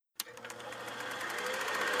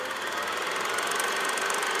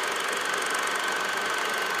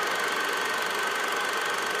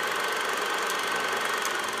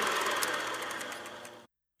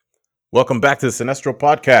Welcome back to the Sinestro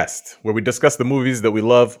Podcast, where we discuss the movies that we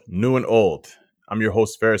love, new and old. I'm your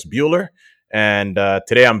host, Ferris Bueller, and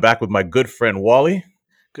today I'm back with my good friend Wally.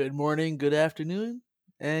 Good morning, good afternoon,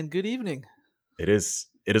 and good evening. It is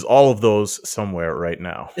all of those somewhere right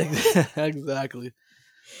now. Exactly.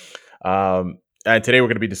 And today we're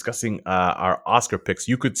going to be discussing our Oscar picks.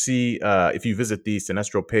 You could see if you visit the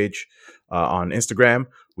Sinestro page on Instagram,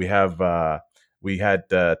 we had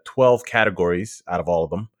 12 categories out of all of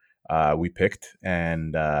them. We picked,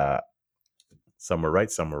 and some were right,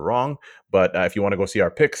 some were wrong. But if you want to go see our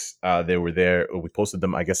picks, they were there. We posted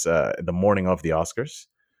them, I guess, the morning of the Oscars.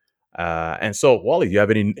 And so, Wally, do you have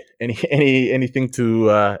anything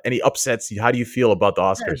to any upsets? How do you feel about the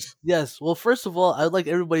Oscars? Yes. Well, first of all, I'd like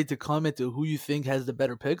everybody to comment to who you think has the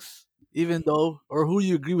better picks, even though, or who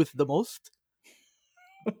you agree with the most.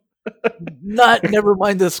 Never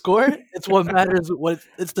mind the score. It's what matters.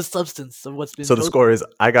 It's the substance of what's been. So the score is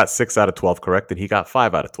I got 6 out of 12 correct, and he got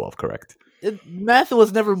 5 out of 12 correct. Math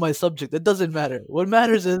was never my subject. It doesn't matter. What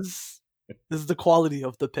matters is the quality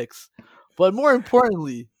of the picks. But more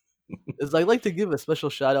importantly, is I'd like to give a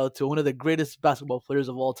special shout out to one of the greatest basketball players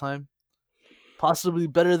of all time, possibly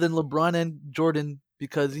better than LeBron and Jordan,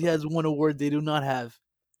 because he has one award they do not have,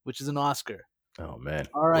 which is an Oscar. Oh man!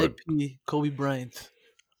 R.I.P. Kobe Bryant.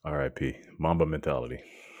 R.I.P. Mamba mentality.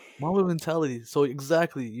 Mamba mentality. So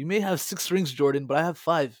exactly, you may have 6 rings, Jordan, but I have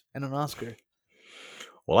 5 and an Oscar.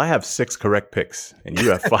 Well, I have 6 correct picks, and you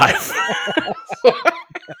have 5.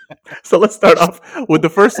 So let's start off with the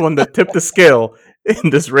first one that tipped the scale in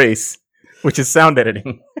this race, which is sound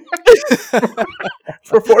editing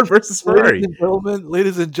for Ford versus Ferrari.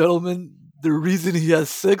 Ladies and gentlemen, the reason he has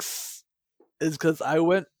 6 is because I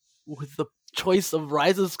went with the choice of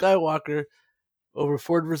Rise of Skywalker over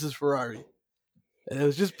Ford versus Ferrari, and it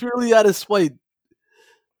was just purely out of spite.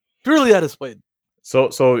 Purely out of spite.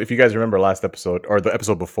 So if you guys remember last episode or the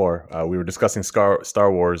episode before, we were discussing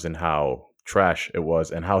Star Wars and how trash it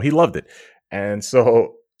was and how he loved it. And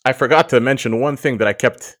so I forgot to mention one thing that I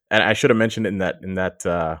kept, and I should have mentioned it in that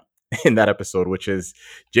episode, which is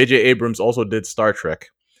J.J. Abrams also did Star Trek,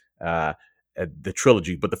 the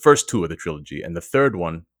trilogy, but the first 2 of the trilogy, and the third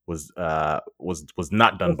one was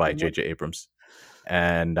not done by J.J. Abrams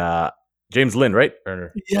and James Lin, right?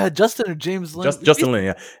 Yeah, Justin or James Lin. Justin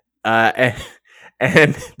Lin, yeah.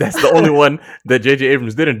 And that's the only one that J.J.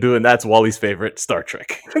 Abrams didn't do, and that's Wally's favorite, Star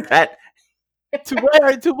Trek. That to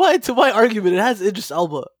my argument, it has Idris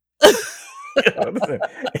Elba. Listen,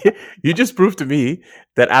 you just proved to me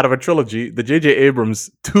that out of a trilogy, the J.J.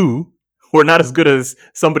 Abrams 2 were not as good as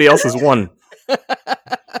somebody else's 1.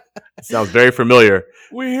 It sounds very familiar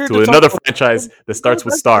to another franchise that starts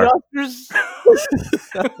with Star.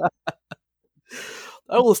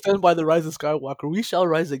 I will stand by the Rise of Skywalker. We shall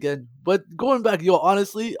rise again. But going back,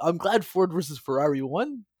 honestly, I'm glad Ford versus Ferrari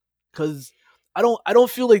won, because I don't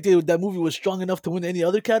feel like that movie was strong enough to win any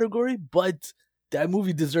other category. But that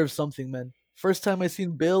movie deserves something, man. First time I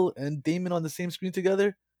seen Bale and Damon on the same screen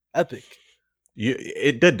together, epic.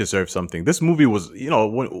 It did deserve something. This movie was,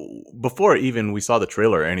 before even we saw the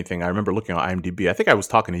trailer or anything, I remember looking on IMDb. I think I was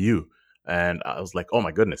talking to you. And I was like, "Oh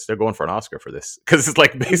my goodness, they're going for an Oscar for this," because it's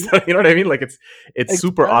like based on, you know what I mean? Like it's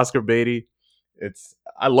super Oscar baity.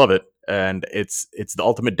 I love it, and it's the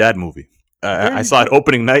ultimate dad movie. I saw it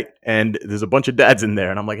opening night, and there's a bunch of dads in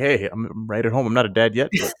there, and I'm like, "Hey, I'm right at home. I'm not a dad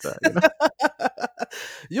yet, but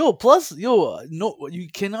no, you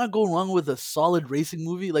cannot go wrong with a solid racing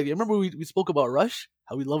movie. Like, remember we spoke about Rush,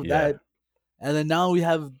 how we loved that, and then now we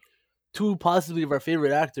have 2 possibly of our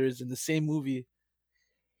favorite actors in the same movie.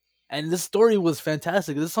 And this story was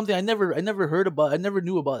fantastic. This is something I never heard about. I never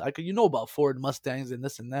knew about. About Ford Mustangs and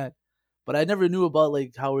this and that, but I never knew about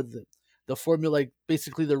like how the formula, like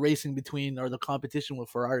basically the racing between or the competition with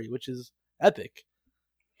Ferrari, which is epic.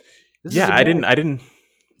 I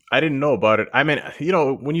didn't know about it. I mean,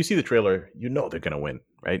 when you see the trailer, they're gonna win,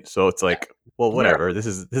 right? So it's like, well, whatever. Yeah. This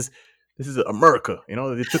is America.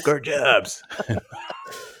 They took our jobs.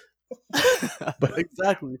 But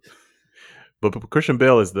exactly. But Christian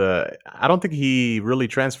Bale I don't think he really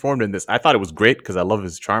transformed in this. I thought it was great because I love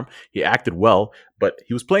his charm. He acted well, but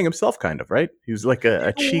he was playing himself kind of, right? He was like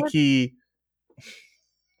a cheeky.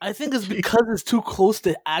 I think it's because it's too close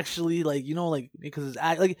to actually, because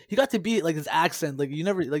he got to be like his accent. Like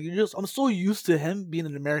I'm so used to him being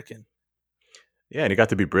an American. Yeah, and he got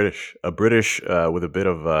to be British, with a bit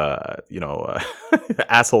of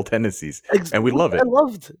asshole tendencies, and we love it. I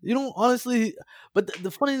loved, honestly. But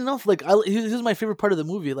the funny enough, here's my favorite part of the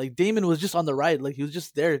movie. Like, Damon was just on the ride, like he was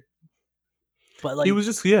just there. But like he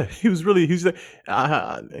was like,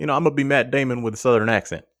 I'm gonna be Matt Damon with a Southern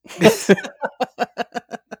accent.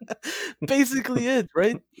 basically it,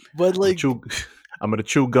 right? But I'm gonna like, chew, I'm gonna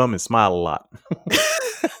chew gum and smile a lot.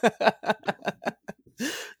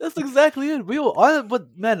 that's exactly it. But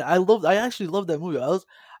man, I actually loved that movie. I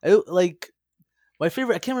like my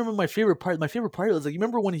favorite. I can't remember my favorite part. My favorite part was like, you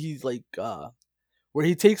remember when he's like, where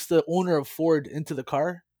he takes the owner of Ford into the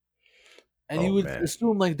car, and you Oh would man,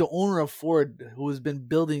 assume like the owner of Ford, who has been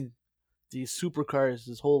building these supercars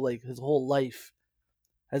his whole life,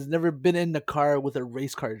 has never been in a car with a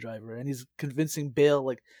race car driver, and he's convincing Bale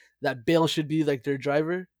like that Bale should be like their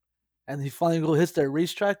driver, and he finally go hits that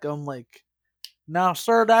racetrack. I'm like, now,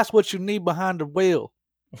 sir, that's what you need behind the wheel.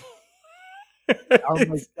 I'm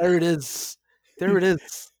like, there it is, there it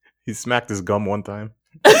is. he smacked his gum one time.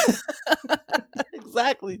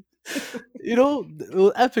 Exactly. You know, it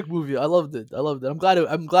was an epic movie. I loved it. I loved it. I'm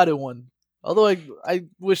glad it won. Although I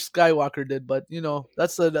wish Skywalker did, but you know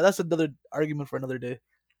that's another argument for another day.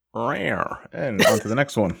 Rare. And on to the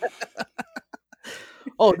next one.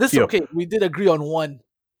 Oh, this Yo, okay. We did agree on one.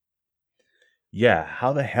 yeah,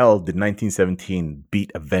 how the hell did 1917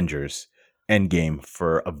 beat Avengers Endgame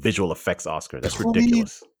for a visual effects Oscar? That's Please,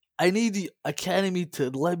 ridiculous. I need the Academy to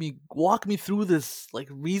let me walk me through this like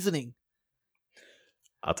reasoning.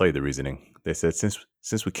 I'll tell you the reasoning. They said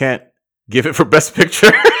since we can't give it for best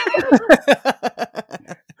picture,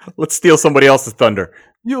 let's steal somebody else's thunder.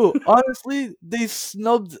 Yo, honestly, they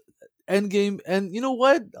snubbed Endgame, and you know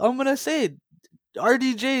what? I'm gonna say it.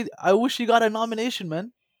 RDJ. I wish he got a nomination,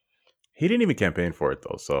 man. He didn't even campaign for it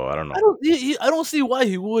though, so I don't I know. don't. I don't see why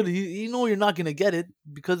he would. You know, you're not gonna get it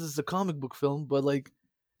because it's a comic book film. But like,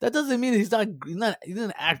 that doesn't mean he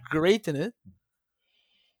didn't act great in it.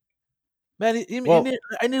 Man, Well,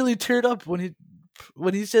 I nearly teared up when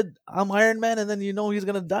he said I'm Iron Man, and then you know he's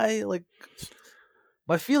gonna die. Like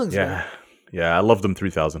my feelings, man. yeah, yeah, I love them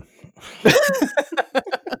 3000.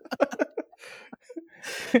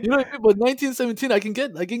 You know, what I mean? But 1917, I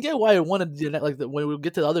can get why I wanted like when we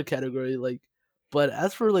get to the other category, like. But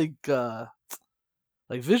as for like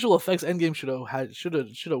visual effects, Endgame should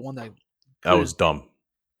have won that. That was dumb.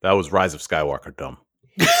 That was Rise of Skywalker dumb.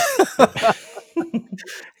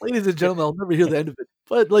 Ladies and gentlemen, I'll never hear the end of it.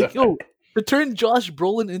 But like, yo, to turn Josh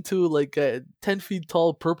Brolin into like a 10 feet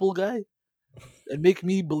tall purple guy and make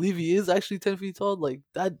me believe he is actually 10 feet tall, like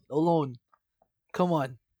that alone, come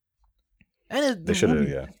on. And They the should have,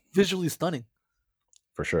 movie yeah, visually stunning.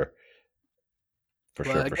 for sure, for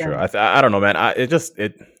But sure, for sure. again, I don't know, man. I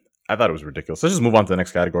thought it was ridiculous. Let's just move on to the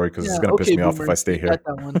next category because yeah, it's gonna piss okay, me off if I boomers, stay you got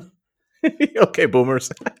here. that one. Okay,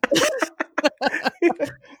 boomers.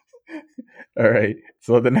 All right.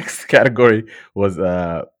 So the next category was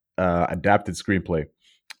adapted screenplay,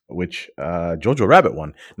 which Jojo Rabbit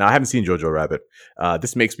won. Now I haven't seen Jojo Rabbit.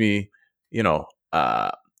 This makes me, you know,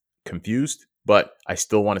 confused, but I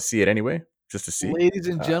still want to see it anyway, just to see. Ladies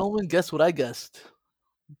and gentlemen, guess what I guessed?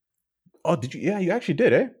 Oh, did you? Yeah, you actually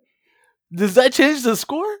did, eh? Does that change the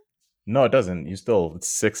score? No, it doesn't. You still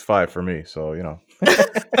it's 6-5 for me. So you know.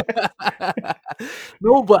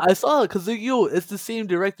 No, but I saw it because yo, it's the same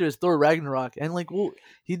director as Thor Ragnarok, and like, well,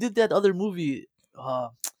 he did that other movie, that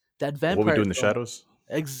What we do vampire in the film. shadows?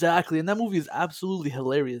 Exactly, and that movie is absolutely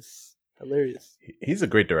hilarious. Hilarious. He's a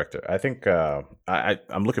great director. I think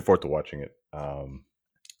I'm looking forward to watching it. We'll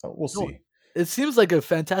No, see. it seems like a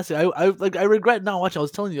fantastic. I regret not watching. I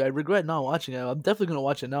was telling you, I regret not watching it. I'm definitely gonna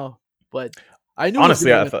watch it now. But I knew it was Honestly,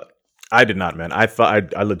 gonna I win. thought I did not, man. I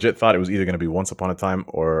thought I legit thought it was either going to be Once Upon a Time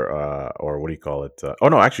or what do you call it? Oh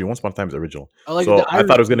no, actually, Once Upon a Time is original. I like So the Irish. I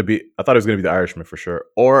thought it was going to be The Irishman for sure,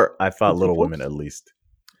 or I thought With two Little Women popes. at least.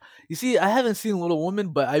 You see, I haven't seen Little Woman,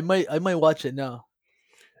 but I might watch it now.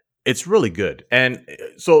 It's really good, and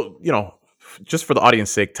so just for the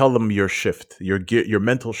audience sake, tell them your shift, your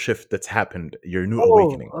mental shift that's happened, your new Oh,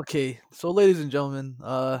 awakening. okay. So, ladies and gentlemen,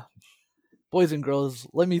 boys and girls,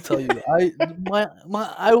 let me tell you,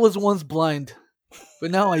 I was once blind,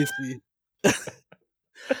 but now I see.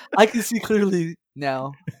 I can see clearly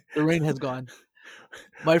now. The rain has gone.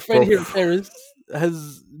 My friend here in Paris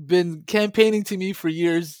has been campaigning to me for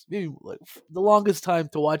years, maybe like the longest time,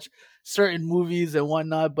 to watch certain movies and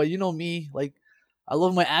whatnot. But you know me, like I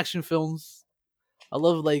love my action films. I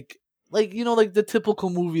love like like the typical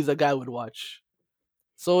movies a guy would watch.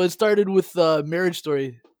 So it started with Marriage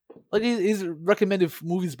Story. Like he's recommended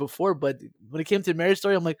movies before, but when it came to Marriage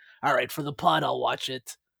Story, I'm like, all right, for the pod, I'll watch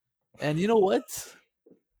it. And you know what?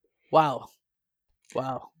 Wow,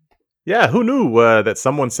 wow. Yeah, who knew that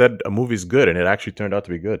someone said a movie's good and it actually turned out to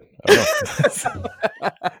be good? I don't know.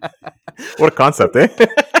 What a concept, eh?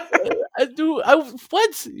 I do.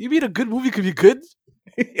 What? You mean a good movie could be good?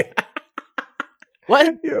 Yeah.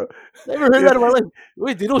 What? Yeah. Never heard Yeah. that in my life.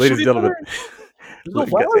 Wait, they don't shoot Ladies and each gentlemen, other? There's no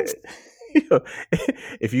violence?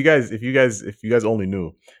 if you guys only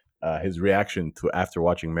knew his reaction to after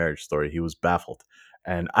watching Marriage Story, he was baffled.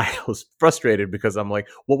 And I was frustrated because I'm like,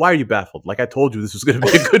 well, why are you baffled? Like I told you this was going to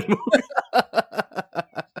be a good movie.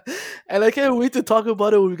 And I can't wait to talk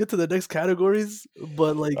about it when we get to the next categories.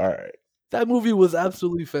 But like All right. that movie was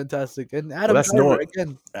absolutely fantastic. And Well, Adam that's Driver Noah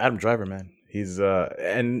again. Adam Driver, man. He's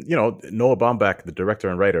and Noah Baumbach, the director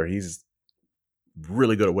and writer, he's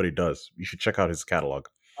really good at what he does. You should check out his catalog.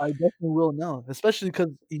 I definitely will now, especially because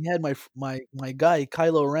he had my guy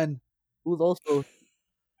Kylo Ren, who's also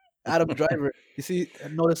Adam Driver. You see,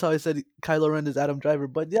 notice how I said Kylo Ren is Adam Driver,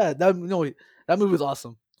 but yeah, that movie was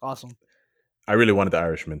awesome, awesome. I really wanted The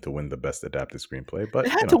Irishman to win the best adapted screenplay, They but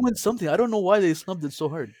had to win something. I don't know why they snubbed it so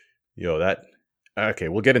hard. that okay,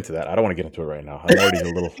 we'll get into that. I don't want to get into it right now. I'm already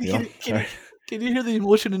a little, Can you hear the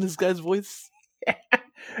emotion in this guy's voice?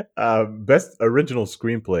 Best original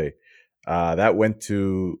screenplay that went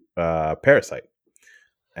to Parasite,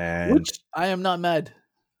 and Which I am not mad.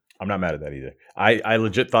 I'm not mad at that either. I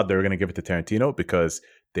legit thought they were going to give it to Tarantino because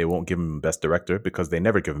they won't give him best director because they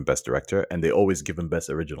never give him best director and they always give him best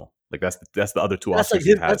original. Like that's the other two That's Oscars like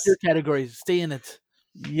he that's has. your category. Stay in it.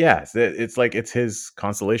 Yes, it's like it's his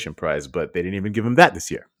consolation prize, but they didn't even give him that this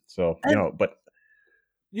year. So but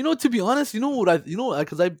to be honest,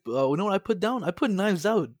 because what I put down? I put Knives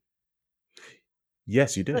Out.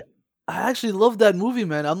 yes, you did. I actually love that movie,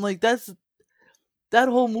 man. I'm like, that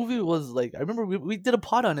whole movie was like, I remember we did a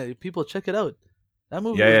pod on it. People check it out. That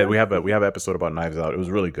movie. Yeah, we have an episode about Knives Out. It was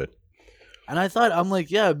really good. And I thought, I'm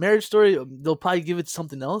like, yeah, Marriage Story, they'll probably give it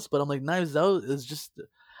something else, but I'm like, Knives Out is just,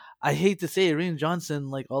 I hate to say it, Rian Johnson,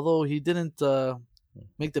 like, although he didn't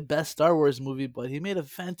make the best Star Wars movie, but he made a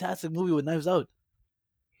fantastic movie with Knives Out.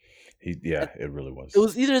 It really was. It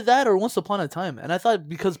was either that or Once Upon a Time. And I thought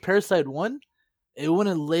because Parasite won, it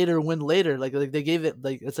wouldn't win later. Like they gave it,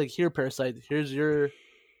 like, it's like, here, Parasite, here's your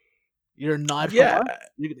nod. Yeah, from us.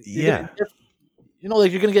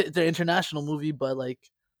 Like, you're going to get the international movie, but like,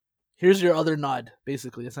 here's your other nod,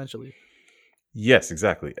 basically, essentially. Yes,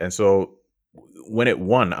 exactly. And so when it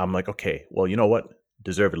won, I'm like, okay, well, you know what?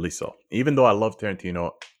 Deservedly so. Even though I love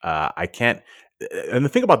Tarantino, I can't. And the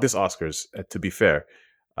thing about this Oscars, to be fair,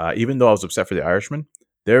 even though I was upset for The Irishman,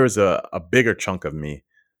 there is a bigger chunk of me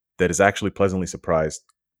that is actually pleasantly surprised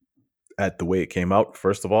at the way it came out,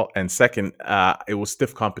 first of all. And second, it was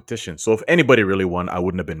stiff competition. So if anybody really won, I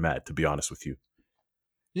wouldn't have been mad, to be honest with you.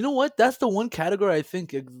 You know what? That's the one category I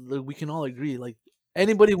think we can all agree. Like,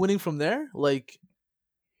 anybody winning from there, like,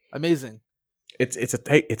 amazing. It's a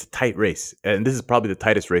tight race, and this is probably the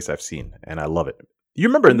tightest race I've seen, and I love it. You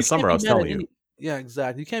remember in the summer I was telling you. Yeah,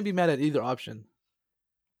 exactly. You can't be mad at either option.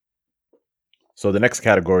 So the next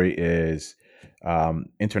category is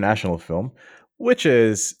international film, which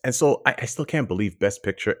is, and so I still can't believe Best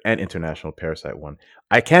Picture and International Parasite won.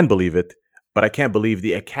 I can believe it, but I can't believe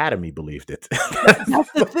the Academy believed it.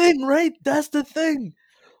 That's the thing, right? That's the thing.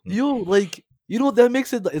 That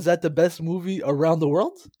makes it. Is that the best movie around the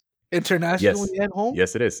world? Internationally and home?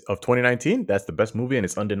 Yes, it is. Of 2019, that's the best movie, and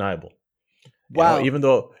it's undeniable. Wow. Even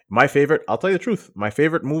though my favorite, I'll tell you the truth, my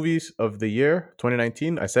favorite movies of the year,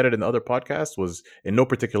 2019, I said it in the other podcast, was in no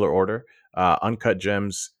particular order. Uncut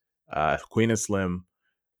Gems, Queen and Slim,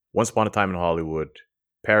 Once Upon a Time in Hollywood,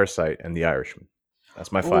 Parasite, and The Irishman.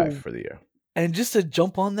 That's my 5 for the year. And just to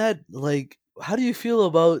jump on that, like, how do you feel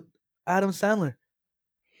about Adam Sandler?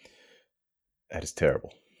 That is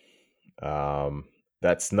terrible.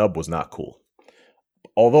 That snub was not cool.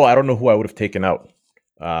 Although I don't know who I would have taken out.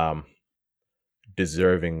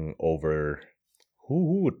 Deserving over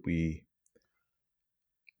who would we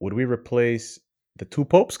replace the Two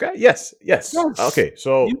Popes guy? Yes. Okay,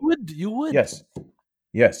 so you would.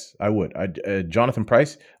 Yes, I would. Jonathan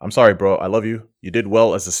Pryce. I'm sorry, bro. I love you. You did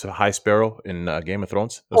well as a High Sparrow in Game of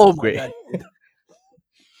Thrones. Oh, great. My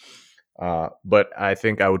God. But I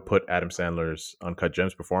think I would put Adam Sandler's Uncut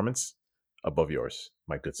Gems performance above yours,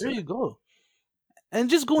 my good sir. There you go. And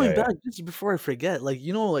just going back, just before I forget, like,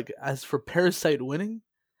 as for Parasite winning,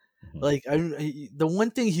 like, the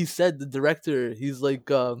one thing he said, the director, he's like,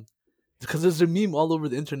 because there's a meme all over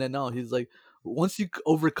the internet now. He's like, once you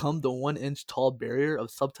overcome the 1-inch tall barrier of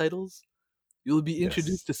subtitles, you'll be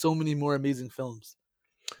introduced to so many more amazing films.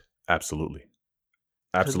 Absolutely.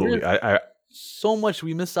 So much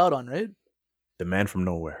we miss out on, right? The Man from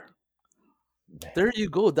Nowhere. There you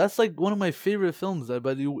go. That's like one of my favorite films,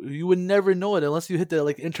 but you would never know it unless you hit the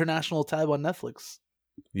international tab on Netflix.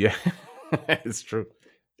 Yeah, it's true.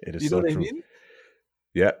 It is you so know what true. I mean?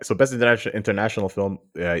 Yeah. So best international film,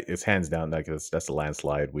 it's hands down. Like that's a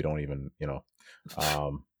landslide. We don't even,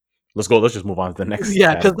 Let's go. Let's just move on to the next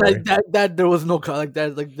Yeah, because category. that there was no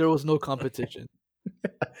there was no competition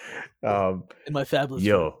um, in my fabulous friend.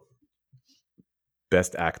 yo,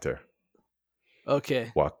 best actor,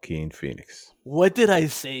 Okay, Joaquin Phoenix. what did I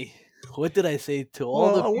say? What did I say to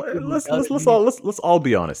all the Well, people who let's doubted me? let's all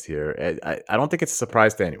be honest here. I don't think it's a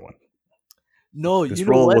surprise to anyone. No, you This know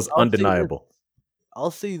role what? was undeniable. I'll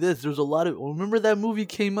say this. There's a lot of remember that movie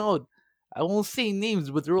came out. I won't say names,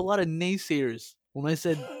 but there were a lot of naysayers when I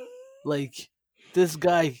said like this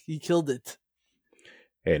guy he killed it.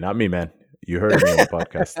 Hey, not me, man. You heard me on the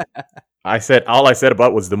podcast. I said all I said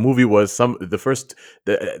about was the movie was the first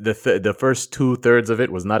 2/3 of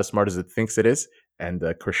it was not as smart as it thinks it is, and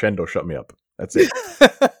the crescendo shut me up. That's it.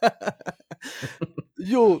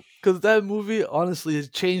 Yo, because that movie honestly has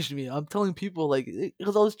changed me. I'm telling people like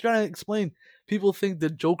because I was trying to explain. People think the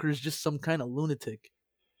Joker is just some kind of lunatic,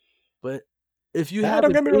 but if you Yeah, have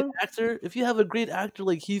don't a get me great wrong. actor, if you have a great actor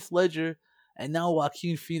like Heath Ledger, and now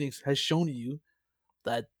Joaquin Phoenix has shown you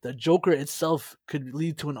that the Joker itself could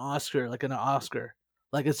lead to an Oscar, like an Oscar,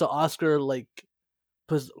 like it's an Oscar like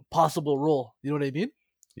possible role. You know what I mean?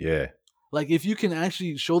 Yeah, Like if you can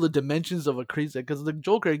actually show the dimensions of a crazy, because the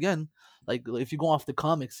Joker again, like if you go off the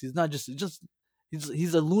comics, he's not just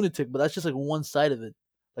he's a lunatic, but that's just like one side of it.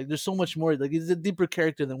 Like there's so much more. Like he's a deeper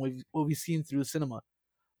character than what we've seen through cinema.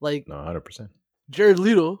 Like no, 100%. Jared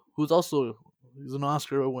Leto, who's also he's an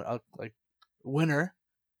Oscar like winner.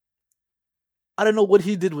 I don't know what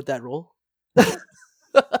he did with that role.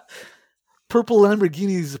 Purple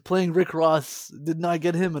Lamborghinis playing Rick Ross did not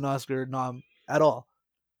get him an Oscar nom at all.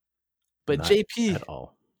 But Not JP, at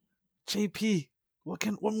all. JP,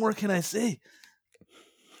 what more can I say?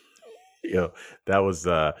 Yo, that was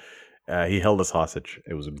he held us hostage.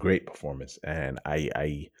 It was a great performance, and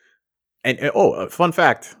fun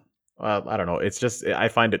fact. I don't know. It's just I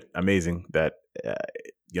find it amazing that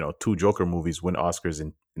uh, two Joker movies win Oscars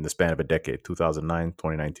in the span of a decade. 2009,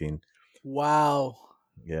 2019. Wow.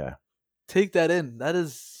 Yeah, Take that in. That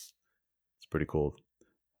is it's pretty cool.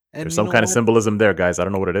 and There's you some know kind of what? symbolism there, guys. I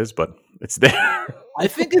don't know what it is, but it's there. I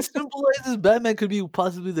think it symbolizes Batman could be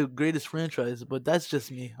possibly the greatest franchise, but that's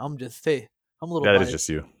just me. I'm a little That is biased. just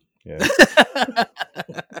you. Yeah.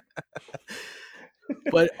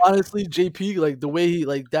 But honestly, JP, like the way he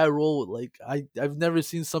like that role, like I've never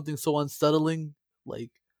seen something so unsettling.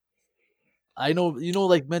 Like I know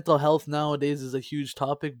like mental health nowadays is a huge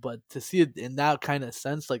topic, but to see it in that kind of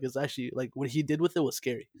sense, like it's actually like what he did with it was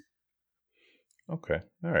scary. Okay.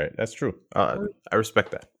 All right. That's true. I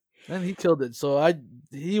respect that. And he killed it. So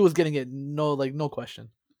he was getting it no question.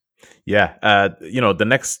 Yeah. The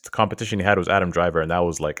next competition he had was Adam Driver, and that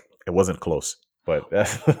was like it wasn't close, but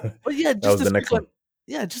that But yeah, was the next one.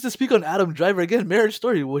 just to speak on Adam Driver again, Marriage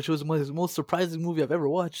Story, which was my most surprising movie I've ever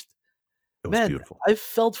watched. It was Man, beautiful. I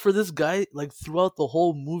felt for this guy like throughout the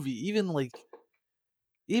whole movie,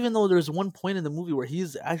 even though there's one point in the movie where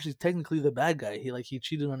he's actually technically the bad guy. He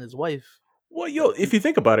cheated on his wife. Well, if you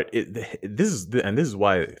think about it, this is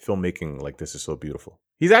why filmmaking like this is so beautiful.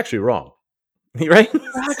 He's actually wrong, right?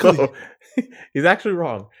 Exactly. So he's actually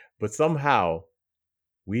wrong, but somehow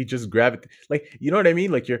we just gravitate. Like, you know what I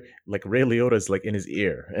mean? Like you're like Ray Liotta's like in his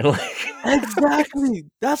ear, and like Exactly.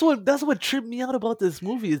 That's what tripped me out about this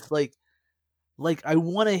movie. It's like I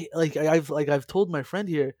want to I've told my friend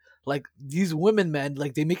here like these women, man,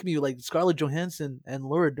 like they make me like Scarlett Johansson and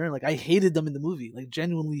Laura Dern. Like I hated them in the movie, like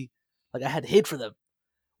genuinely, like I had hate for them. and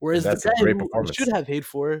Whereas the that's a guy great who I performance. should have hate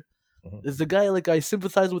for Mhm. is the guy like I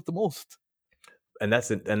sympathize with the most. And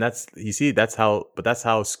that's you see that's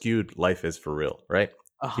how skewed life is for real, right?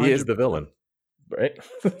 He is the 100%. villain, right?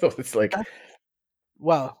 So it's like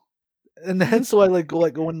Wow. And hence why like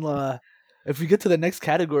when if we get to the next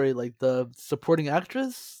category, like the supporting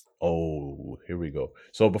actress, oh, here we go.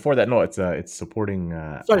 So before that, no, it's supporting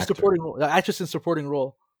sorry, actor. supporting role, actress in supporting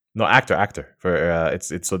role. No, actor for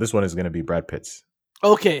it's so this one is going to be Brad Pitt's.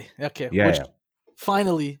 Okay, Yeah, which yeah.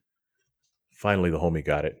 finally, Finally the homie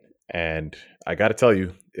got it. And I got to tell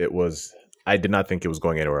you, I did not think it was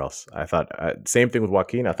going anywhere else. I thought same thing with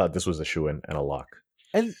Joaquin. I thought this was a shoe-in and a lock.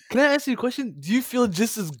 and can I ask you a question? Do you feel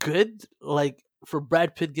just as good like for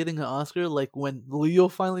Brad Pitt getting an Oscar like when Leo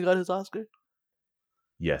finally got his Oscar?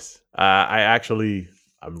 Yes.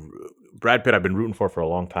 I'm Brad Pitt I've been rooting for a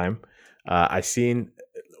long time. I seen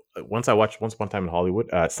once I watched Once Upon a Time in Hollywood.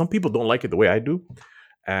 Some people don't like it the way I do,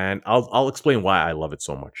 and I'll explain why I love it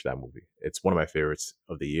so much. That movie, it's one of my favorites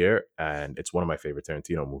of the year, and it's one of my favorite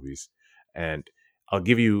Tarantino movies. And I'll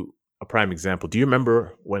give you a prime example. Do you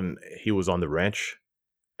remember when he was on the ranch,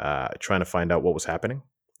 trying to find out what was happening?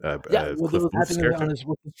 What Cliff was Booth's happening character. on his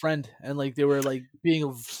with his friend, and like they were like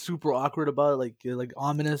being super awkward about it, like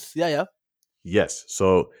ominous. Yeah, yeah. Yes.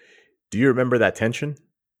 So, do you remember that tension,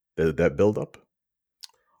 that build up?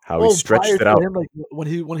 How he Oh, prior stretched it to out. him, like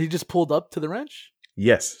when he just pulled up to the ranch.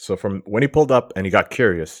 Yes. So from when he pulled up and he got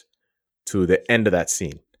curious to the end of that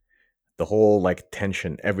scene, the whole like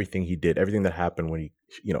tension, everything he did, everything that happened when he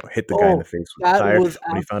hit the guy in the Oh, face with the that tire, was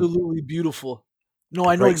when he found absolutely beautiful. No,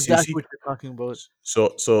 I know right. So you exactly see, what you're talking about. so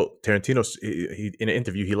Tarantino, he in an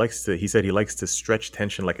interview, he said he likes to stretch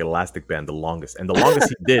tension like an elastic band, the longest, and the longest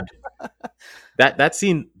he did. That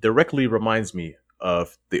scene directly reminds me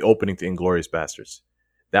of the opening to Inglorious Bastards.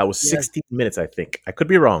 That was Yes. 16 minutes, I think. I could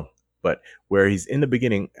be wrong, but where he's in the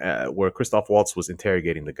beginning, where Christoph Waltz was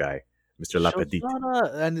interrogating the guy, Mr. Lapedite.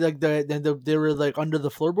 Shoshana, and like they were like under the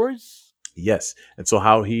floorboards. Yes, and so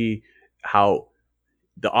how the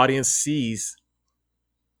audience sees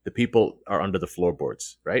the people are under the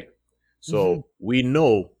floorboards, right? Mhm. So we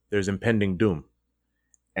know there's impending doom,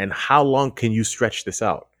 and how long can you stretch this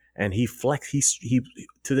out? And he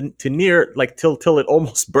to near like till it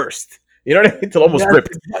almost burst. You know what I mean? Till almost Yes,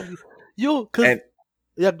 ripped. exactly. Yo, cause And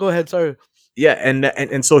yeah, go ahead. Sorry. yeah,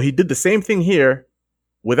 and so he did the same thing here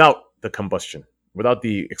without the combustion, without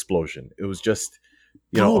the explosion. It was just,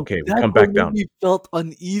 Dude, okay, we that come part back made down. me felt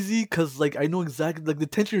uneasy because like I know exactly like the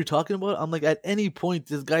tension you're talking about. I'm like at any point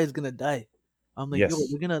this guy is gonna die. I'm like, yo,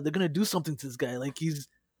 Yes. they're gonna do something to this guy. Like he's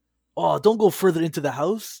don't go further into the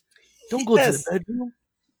house. Don't go to the Yes. bedroom.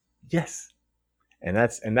 Yes. And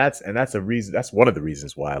that's a reason. That's one of the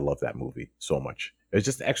reasons why I love that movie so much. It was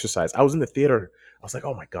just the exercise. I was in the theater. I was like,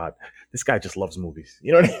 oh my god, this guy just loves movies.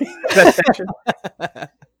 You know what I mean? That tension.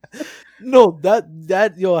 No,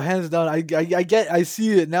 that yo, hands down. I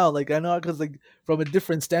see it now. Like I know because like from a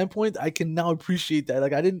different standpoint, I can now appreciate that.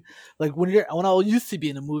 Like I didn't like when I used to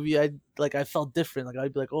be in a movie, I felt different. Like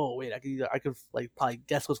I'd be like, oh wait, I could like probably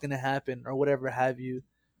guess what's gonna happen or whatever have you,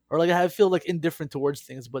 or like I feel like indifferent towards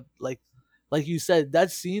things. But like you said,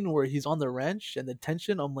 that scene where he's on the ranch and the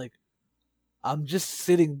tension, I'm just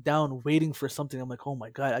sitting down waiting for something. I'm like, oh my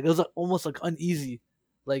god, I was like, almost like uneasy.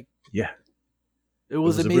 Like Yeah. it It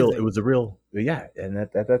was was a real. It amazing. was a real. Yeah, and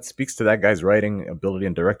that speaks to that guy's writing ability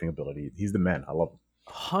and directing ability. He's the man. I love him.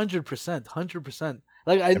 100%, 100%.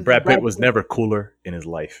 Like And Brad Pitt Brad was Pitt, never cooler in his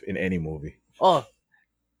life in any movie. oh,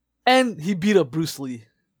 and he beat up Bruce Lee.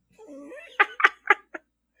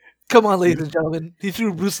 Come on, ladies and gentlemen, he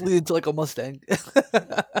threw Bruce Lee into like a Mustang.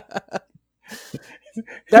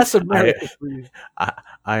 That's I, America for you.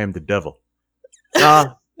 I am the devil.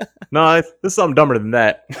 Nah, no, this is something dumber than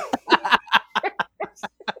that.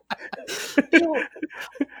 Yo,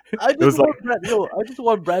 It was like I just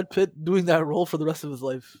want Brad Pitt doing that role for the rest of his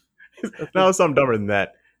life. That's no, it. it's something dumber than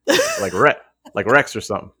that. Like Rex or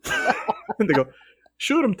something. And they go,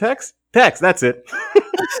 shoot him, Tex. Tex, that's it.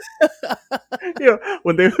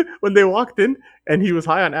 When they walked in and he was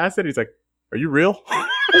high on acid, he's like, "Are you real?"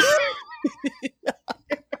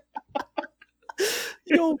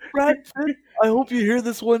 Yo, Brad Pitt, I hope you hear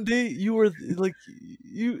this one day. You were like,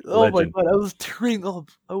 you. Oh my Legend. god, I was tearing up.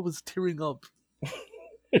 I was tearing up.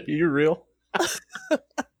 Are you real?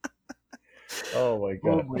 Oh my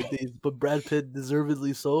Oh god. my days! But Brad Pitt,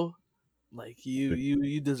 deservedly so. Like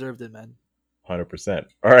you deserved it, man. 100%.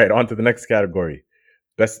 All right, on to the next category.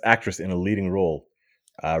 Best actress in a leading role.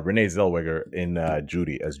 Renee Zellweger in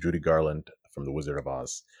Judy as Judy Garland from The Wizard of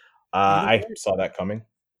Oz. You know I what? saw that coming.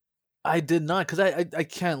 I did not, because I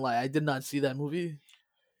can't lie. I did not see that movie.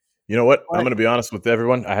 You know what? I'm But going to be honest with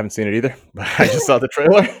everyone. I haven't seen it either, but I just saw the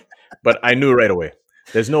trailer. But I knew right away.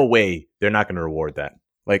 There's no way they're not going to reward that.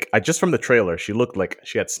 Like, I just from the trailer, she looked like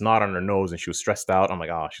she had snot on her nose and she was stressed out. I'm like,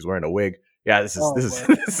 oh, she's wearing a wig. Yeah, this is oh, this is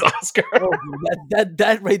bro. this is Oscar. Oh, bro,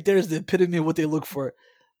 that right there is the epitome of what they look for.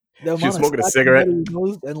 The She was amount of smoking a snot coming out cigarette. of your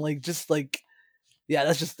nose and like just like yeah,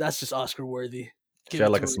 that's just Oscar worthy. She Give had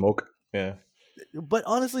it like to a her. smoke. Yeah. But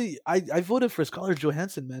honestly, I voted for Scarlett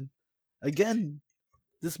Johansson, man. Again,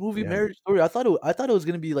 this movie Yeah. Marriage Story. I thought it was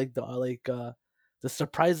gonna be like the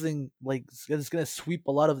surprising like it's gonna sweep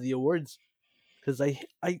a lot of the awards because I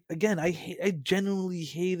genuinely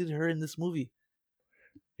hated her in this movie.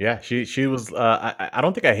 Yeah, she was. I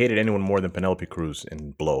don't think I hated anyone more than Penelope Cruz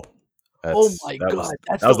in Blow. Oh my That god, was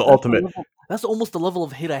that was the ultimate. that's almost the level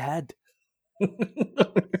of hate I had because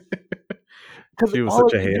She was all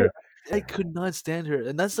such I a could do, hater. I could not stand her,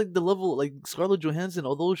 and that's like the level like Scarlett Johansson.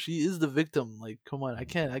 Although she is the victim, like come on, I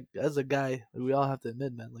can't. As a guy, we all have to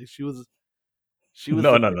admit, man, like she was No, the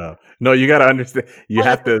no, victim. no, no. You got to understand. You But at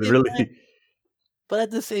have the to same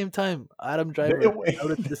time, really. Adam Driver, I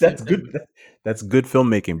would at the same That's time. good. That's good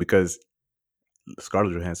filmmaking because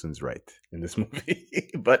Scarlett Johansson's right in this movie,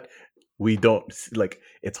 but we don't like.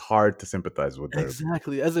 It's hard to sympathize with her.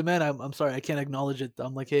 Exactly. As a man, I'm sorry, I can't acknowledge it.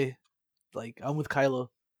 I'm like, hey, like I'm with Kylo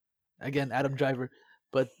again, Adam Driver,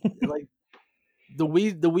 but like the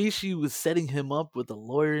way she was setting him up with the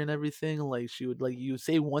lawyer and everything, like she would like you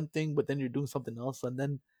say one thing, but then you're doing something else, and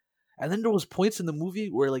then there was points in the movie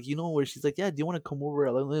where like where she's like, yeah, do you want to come over?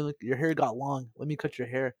 Your hair got long. Let me cut your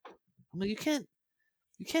hair. I'm like, you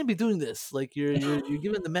can't be doing this. Like you're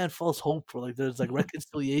giving the man false hope for like there's like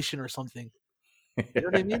reconciliation or something. You know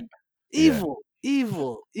what I mean? Yeah. Evil,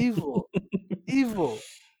 evil, evil, evil.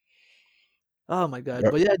 Oh my god!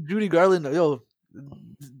 Yep. But yeah, Judy Garland, the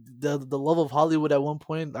love of Hollywood at one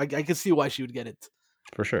point, I can see why she would get it.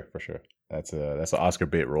 For sure, for sure. That's an Oscar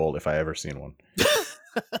bait role if I ever seen one.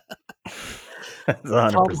 That's The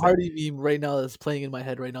Tom 100%. Hardy meme right now that's playing in my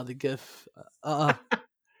head right now. The GIF, that's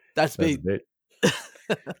That's bait. bait.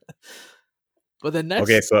 But then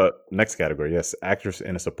Okay, next, so next category, yes, actress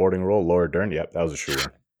in a supporting role, Laura Dern. Yep, that was a shoe in.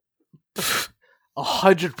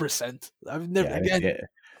 100%. I've never Yeah, again.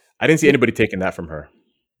 I didn't see anybody taking that from her.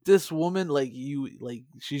 This woman, like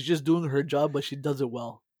she's just doing her job, but she does it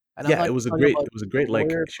well. And I'm Yeah, not it just was a talking great, about it was a the great like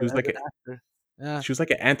lawyer, but as an actor. Yeah, she was like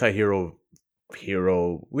an anti-hero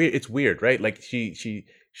hero. Weird, it's weird, right? Like she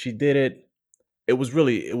did it. It was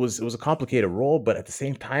a complicated role, but at the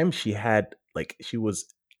same time, she was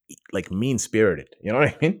like mean spirited. You know what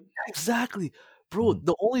I mean? exactly, bro. Mhm.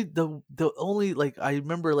 The only like I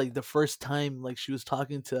remember like the first time like she was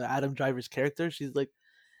talking to Adam Driver's character, she's like,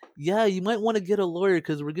 "Yeah, you might want to get a lawyer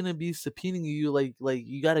because we're gonna be subpoenaing you. Like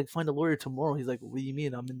you gotta find a lawyer tomorrow." He's like, "What do you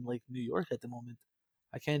mean? I'm in like New York at the moment.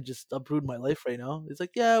 I can't just uproot my life right now." He's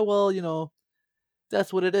like, "Yeah, well,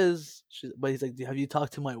 that's what it is." But he's like, "Have you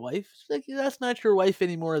talked to my wife?" She's like, "Yeah, that's not your wife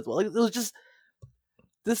anymore as well." Like it was just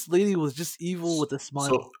this lady was just evil with a So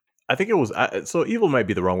smile. I think it was so evil might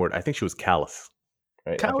be the wrong word. I think she was callous,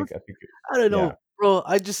 right? I Callous? think I think I don't yeah. know, bro.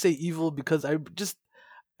 I just say evil because I just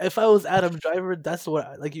if I was Adam Driver, that's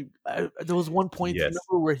what like there was one point Yes.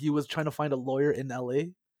 remember where he was trying to find a lawyer in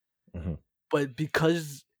L.A. Mhm. But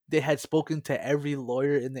because they had spoken to every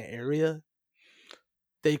lawyer in the area,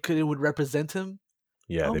 it would represent him.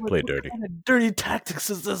 Yeah, I'm they like, played what dirty. kind of dirty tactics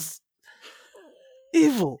is this?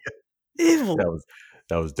 Evil, evil.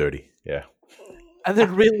 That was dirty. Yeah. And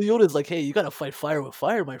then Ray Liotta's like, "Hey, you gotta fight fire with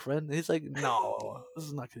fire, my friend." And he's like, "No, this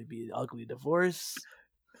is not gonna be an ugly divorce."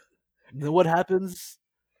 And then what happens?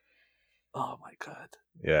 Oh my god.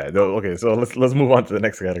 Yeah. No, okay, so let's move on to the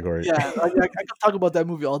next category. Yeah, I can talk about that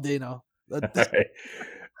movie all day now. All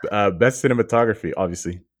right. Best cinematography,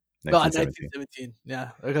 obviously, Well, 1917. 1917,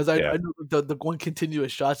 yeah, because I Yeah. know the one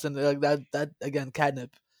continuous shots and like that again,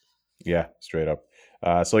 catnip. Yeah, straight up.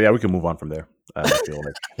 So yeah, we can move on from there. I feel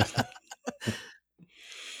like.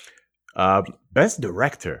 Best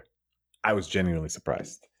director. I was genuinely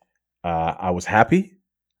surprised. I was happy,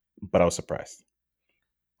 but I was surprised.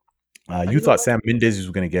 You You know thought what? Sam Mendes was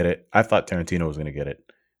going to get it. I thought Tarantino was going to get it.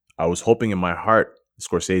 I was hoping in my heart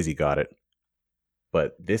Scorsese got it,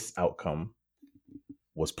 but this outcome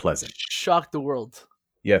was pleasant. Shocked the world.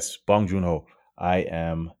 Yes, Bong Joon Ho. I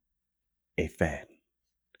am a fan.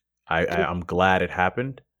 I'm glad it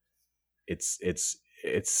happened. It's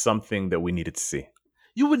something that we needed to see.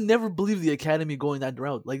 You would never believe the Academy going that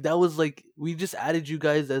route. Like that was like we just added you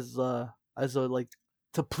guys as a like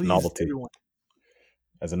to please Novelty. everyone.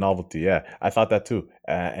 As a novelty, yeah, I thought that too.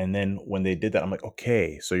 And then when they did that, I'm like,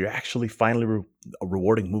 okay, so you're actually finally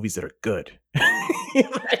rewarding movies that are good.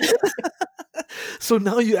 So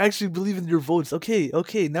now you actually believe in your votes. Okay,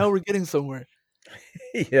 now we're getting somewhere.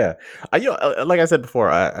 Yeah, like I said before,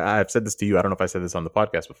 I've said this to you. I don't know if I said this on the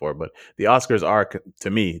podcast before, but the Oscars are to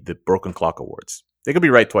me the broken clock awards. They could be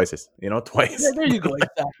right twice, Yeah, twice. there you go,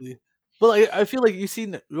 exactly. But like I feel like you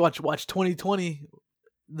seen watch 2020,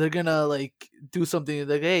 they're gonna like do something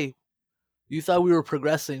like, hey, you thought we were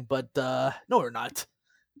progressing, but no, we're not.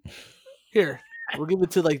 Here, we'll give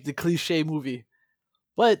it to like the cliche movie.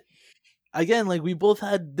 But again, like we both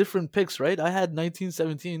had different picks, right? I had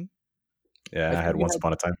 1917. I Yeah, I think had Once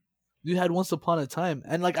Upon a Time. you had Once Upon a Time,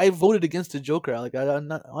 and like I voted against the Joker. Like I'm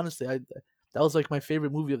not honestly, that was like my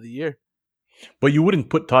favorite movie of the year. But you wouldn't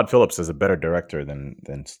put Todd Phillips as a better director than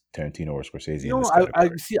Tarantino or Scorsese in this I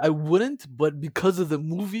category. see. I wouldn't, but because of the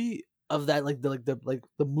movie of that, like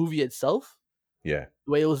the movie itself, Yeah,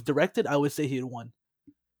 the way it was directed, I would say he had won.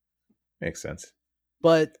 makes sense.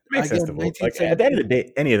 But Makes sense to again, vote. Like at the end of 1917, the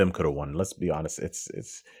day, any of them could have won. Let's be honest. It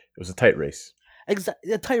was a tight race.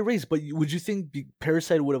 exactly a tight race. But would you think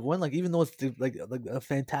Parasite would have won? Like even though it's like a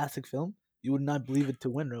fantastic film, you would not believe it to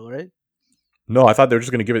win, right? No, I thought they were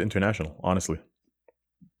just going to give it international. Honestly,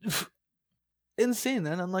 insane,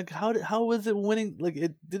 man. I'm like, how was it winning? Like,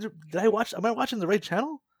 did I watch? Am I watching the right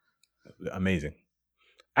channel? Amazing.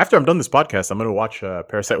 After I'm done this podcast, I'm gonna watch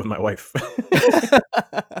Parasite with my wife.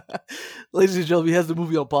 Ladies and gentlemen, he has the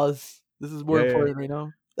movie on pause. This is more Yeah, important right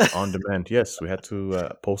now. on demand. Yes, we had to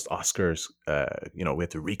post Oscars. We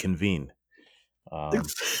had to reconvene.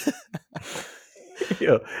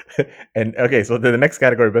 Yo, and okay, so the next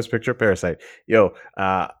category, Best Picture, Parasite. Yo,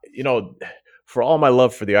 for all my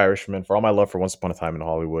love for The Irishman, for all my love for Once Upon a Time in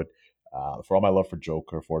Hollywood, for all my love for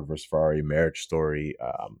Joker, Ford vs Ferrari, Marriage Story,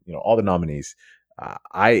 all the nominees,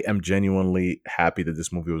 I am genuinely happy that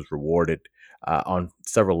this movie was rewarded on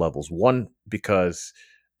several levels. One, because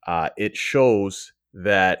it shows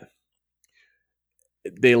that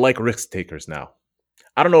they like risk takers now.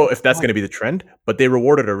 I don't know if that's going to be the trend, but they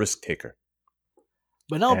rewarded a risk taker.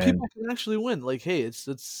 But now people can actually win. Like, hey,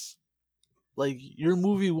 it's like your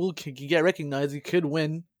movie can get recognized. It could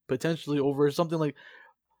win potentially over something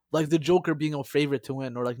like the Joker being a favorite to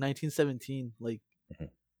win, or like 1917. Like,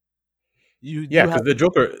 because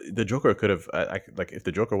the Joker could have like if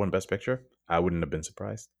the Joker won Best Picture, I wouldn't have been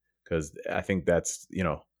surprised because I think that's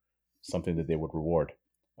something that they would reward.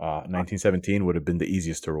 1917 would have been the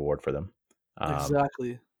easiest to reward for them.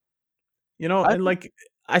 Exactly. And like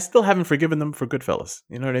I still haven't forgiven them for Goodfellas.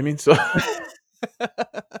 You know what I mean? So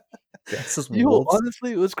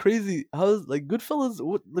honestly, it was crazy. How like Goodfellas?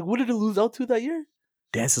 What did it lose out to that year?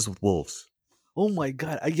 Dances with Wolves. Oh my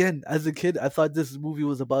god! Again, as a kid, I thought this movie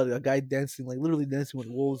was about a guy dancing, like literally dancing with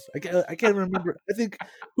wolves. I can't remember. I think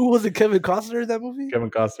who was it? Kevin Costner in that movie? Kevin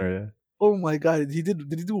Costner, yeah. Oh my god! Did he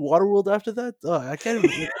do Waterworld after that? Oh, I can't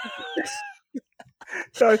even.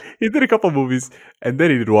 He did a couple movies, and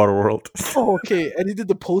then he did Waterworld. Oh, okay, and he did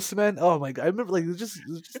The Postman. Oh my god! I remember like it was just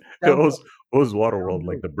what was Waterworld,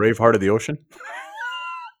 like the brave heart of the ocean?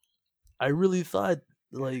 I really thought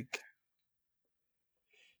like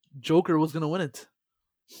Joker was gonna win it.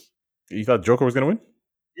 You thought Joker was gonna win?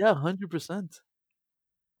 Yeah, 100%.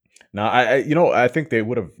 Now, I think they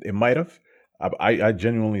would have. It might have. I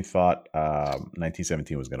genuinely thought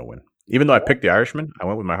 1917 was gonna win, even though I picked The Irishman. I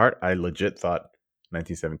went with my heart. I legit thought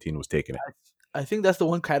 1917 was taking it. I think that's the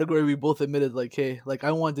one category we both admitted. Like, hey, like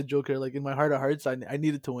I wanted the Joker. Like in my heart of hearts, I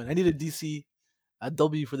needed to win. I needed DC, a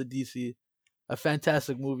W for the DC, a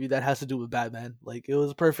fantastic movie that has to do with Batman. Like it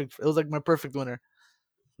was perfect. It was like my perfect winner.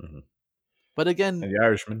 Mm-hmm. But again, and The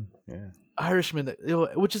Irishman, yeah, Irishman,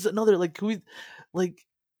 which is another like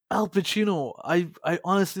Al Pacino. I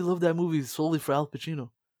honestly love that movie solely for Al Pacino.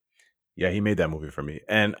 Yeah, he made that movie for me,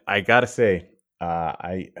 and I gotta say,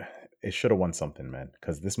 it should have won something, man,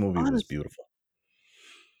 because this movie was beautiful.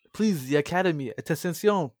 Please, the Academy,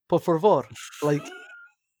 attention, por favor. Like,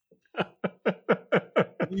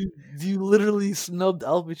 you literally snubbed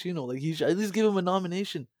Al Pacino. Like, he should at least give him a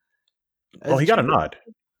nomination. Oh, he got a nod.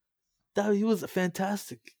 That he was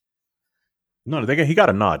fantastic. No, he got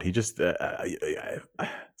a nod. He just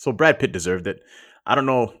so Brad Pitt deserved it. I don't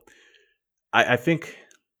know. I think.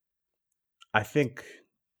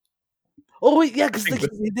 Oh wait, yeah, because like,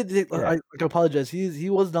 he did. I apologize. He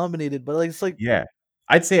was nominated, but like it's like yeah.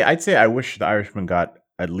 I'd say I wish The Irishman got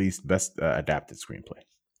at least Best Adapted Screenplay.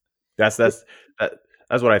 That's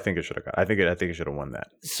what I think it should have got. I think it should have won that.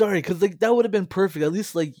 Sorry, because like that would have been perfect. At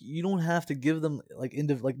least like you don't have to give them like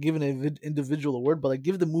give an individual award, but like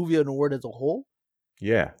give the movie an award as a whole.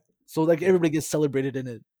 Yeah. So like everybody gets celebrated in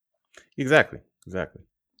it. Exactly.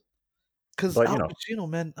 Because Al Pacino,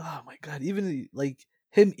 man, oh my god, even like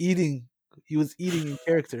him eating, he was eating in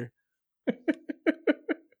character.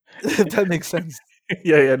 If that makes sense.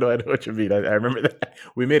 Yeah, no, I know what you mean. I remember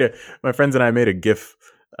that. My friends and I made a GIF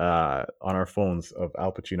on our phones of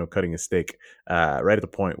Al Pacino cutting his steak right at the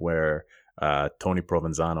point where Tony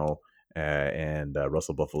Provenzano and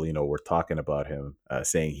Russell Buffalino were talking about him,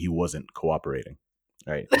 saying he wasn't cooperating,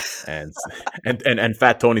 right? And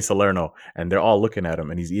Fat Tony Salerno, and they're all looking at him,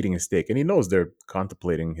 and he's eating his steak, and he knows they're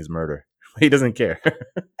contemplating his murder. He doesn't care,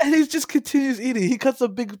 and he just continues eating. He cuts a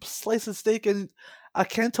big slice of steak, and I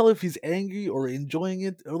can't tell if he's angry or enjoying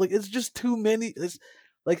it, or like it's just too many. It's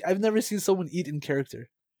like I've never seen someone eat in character.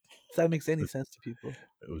 If that makes any sense to people,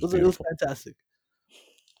 it was fantastic.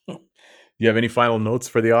 Do you have any final notes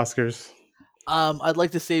for the Oscars? I'd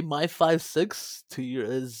like to say my 5-6 to you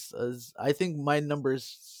is I think my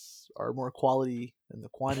numbers are more quality than the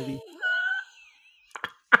quantity.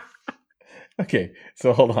 Okay,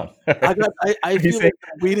 so hold on. I feel like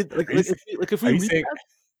waited like if we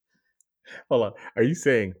hold on. Are you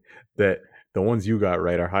saying that the ones you got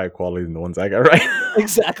right are higher quality than the ones I got right?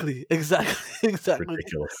 Exactly.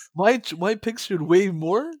 Ridiculous. My picks should weigh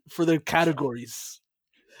more for their categories.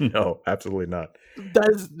 No, absolutely not. That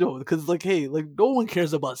is no, because like, hey, like no one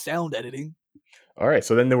cares about sound editing. All right,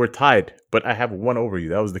 so then they were tied, but I have one over you.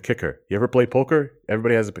 That was the kicker. You ever play poker?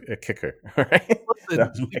 Everybody has a kicker. All right, that Listen,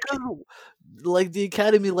 was my because like the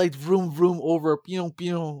Academy liked vroom vroom over pew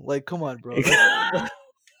pew. Like, come on, bro. Like, kicker.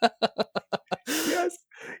 Yes,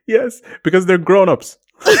 yes, because they're grown-ups.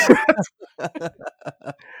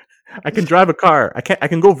 I can drive a car. I can't. I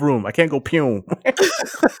can go vroom. I can't go pew.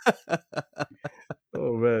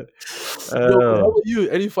 Oh man. Yo, but how Oh about you?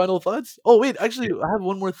 Any final thoughts? Oh wait, actually, I have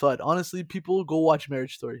one more thought. Honestly, people go watch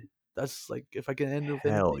Marriage Story. That's like, if I can end with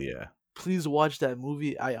hell anything, yeah. please watch that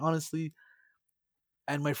movie. I honestly,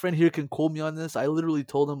 and my friend here can quote me on this. I literally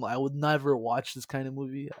told him I would never watch this kind of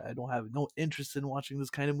movie. I don't have no interest in watching this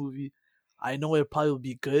kind of movie. I know it probably would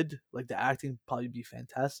be good, like the acting probably be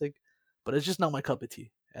fantastic, but it's just not my cup of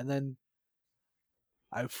tea. And then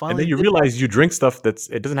I And then finally you did watch. realize you drink stuff that's.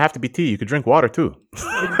 It doesn't have to be tea. You could drink water too.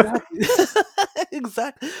 Exactly.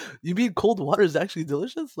 Exactly. You mean cold water is actually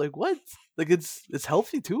delicious? Like what? Like it's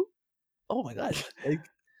healthy too? Oh my god. Like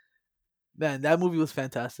man, that movie was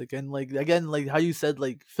fantastic. And like again, like how you said,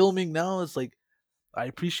 like filming now is like I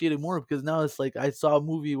appreciate it more because now it's like I saw a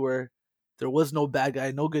movie where there was no bad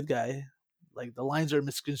guy, no good guy. Like the lines are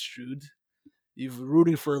misconstrued. You're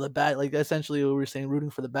rooting for the bad, like essentially what we were saying, rooting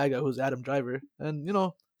for the bad guy who's Adam Driver. And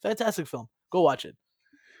fantastic film. Go watch it.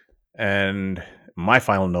 And my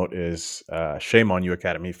final note is shame on you,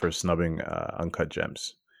 Academy, for snubbing Uncut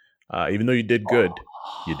Gems. Even though you did good,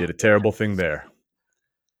 you did a terrible thing there,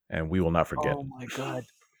 and we will not forget. Oh my god.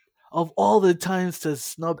 Of all the times to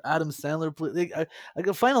snub Adam Sandler, like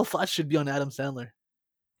a final thought should be on Adam Sandler.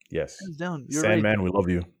 Yes, Hands down, you're right. Sandman, we love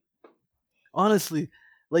you. Honestly,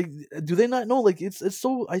 like, do they not know? Like, it's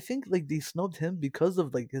so. I think like they snubbed him because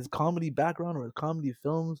of like his comedy background or his comedy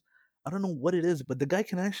films. I don't know what it is, but the guy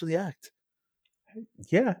can actually act.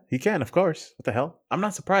 Yeah, he can, of course. What the hell? I'm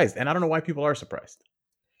not surprised, and I don't know why people are surprised.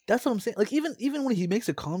 That's what I'm saying. Like, even when he makes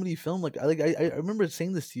a comedy film, I remember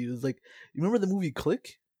saying this to you. It's like, you remember the movie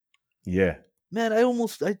Click? Yeah, Man, I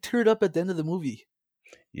teared up at the end of the movie.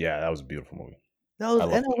 yeah, that was a beautiful movie. That was I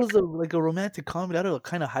and love it was Click. like a romantic comedy out of a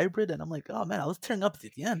kind of hybrid, and I'm like, oh man, I was tearing up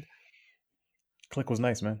at the end. Click was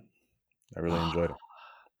nice, man. I really enjoyed it.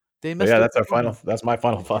 They But messed yeah, with that's the our final. Zohan. That's my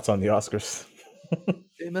final thoughts on the Oscars.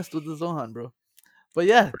 They messed with the Zohan, bro. But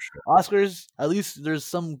yeah, For sure. Oscars. At least there's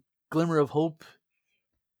some glimmer of hope.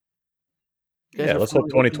 You guys Yeah, are let's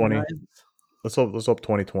hope finally opening your 2020. eyes. Let's hope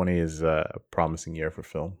 2020 is a promising year for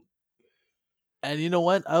film. And you know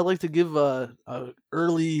what? I would like to give a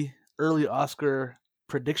early Oscar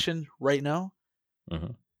prediction right now.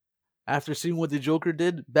 Mhm. After seeing what the Joker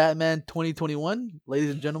did, Batman 2021,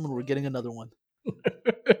 ladies and gentlemen, we're getting another one.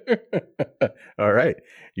 All right,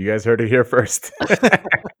 you guys heard it here first.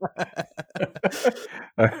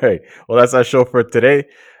 All right. Well, that's our show for today.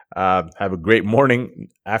 Have a great morning,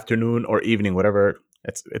 afternoon, or evening, whatever.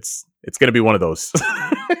 It's gonna be one of those.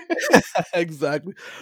 Exactly.